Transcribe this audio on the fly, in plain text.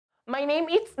My name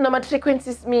is Norma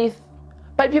Frequency Smith,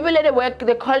 but people at work,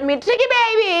 they call me Tricky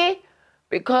Baby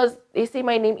because they say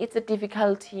my name is a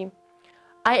difficulty.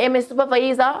 I am a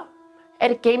supervisor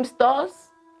at game stores,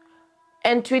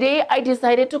 and today I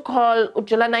decided to call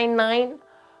Uyajola 99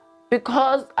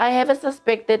 because I have a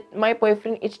suspect that my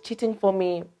boyfriend is cheating for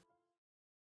me.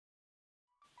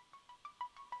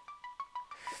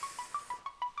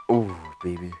 Ooh,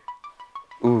 baby.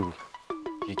 Ooh,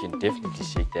 you can definitely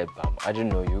shake that bum. I didn't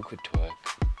know you could twerk.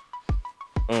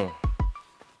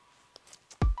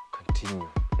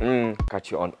 Continue.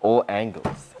 Got you on all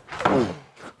angles.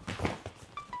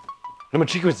 Number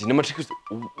frequency.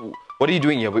 What are you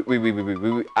doing here?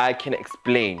 Wait. I can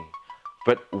explain.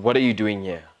 But what are you doing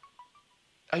here?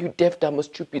 Are you deaf, dumb, or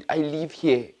stupid? I live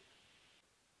here.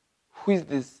 Who is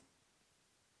this?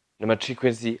 Number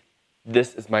frequency.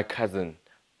 This is my cousin,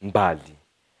 Mbali.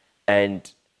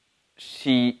 And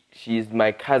she is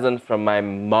my cousin from my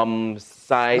mom's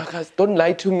side. Marcus, don't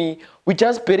lie to me. We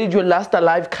just buried your last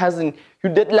alive cousin.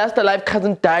 Your dead last alive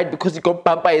cousin died because he got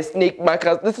bumped by a snake,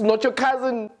 Marcus. This is not your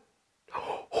cousin.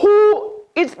 Who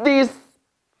is this?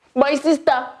 My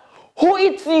sister. Who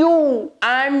is you?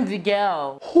 I'm the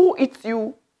girl. Who is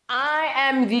you? I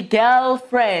am the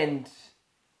girlfriend.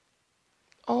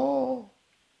 Oh.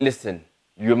 Listen,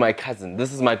 you're my cousin.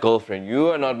 This is my girlfriend. You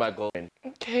are not my girlfriend.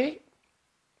 Okay.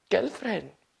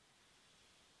 Girlfriend.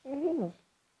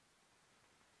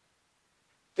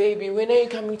 Baby, when are you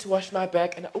coming to wash my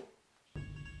back?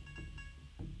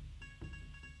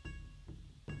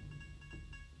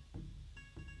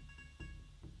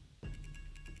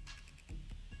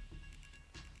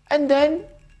 And then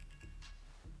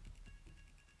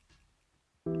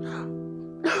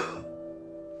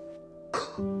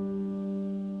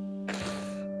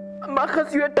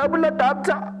Marcus, you a double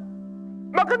adapter.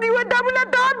 Marcus, you a double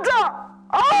adapter.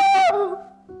 Oh!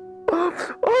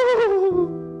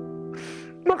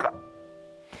 Marcus.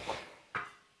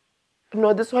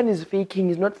 No, this one is faking.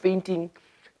 He's not fainting.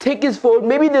 Take his phone.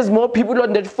 Maybe there's more people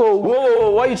on that phone.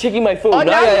 Whoa, why are you checking my phone? Oh,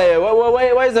 no. Yeah.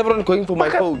 Why is everyone going for my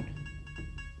phone?